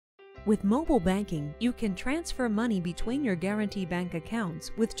With mobile banking, you can transfer money between your Guaranty bank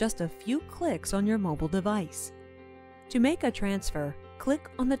accounts with just a few clicks on your mobile device. To make a transfer, click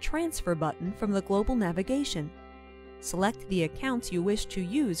on the Transfer button from the global navigation. Select the accounts you wish to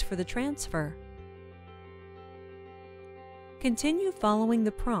use for the transfer. Continue following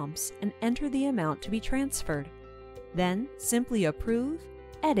the prompts and enter the amount to be transferred. Then simply approve,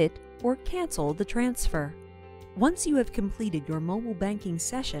 edit, or cancel the transfer. Once you have completed your mobile banking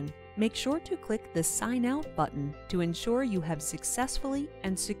session, make sure to click the Sign Out button to ensure you have successfully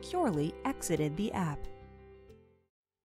and securely exited the app.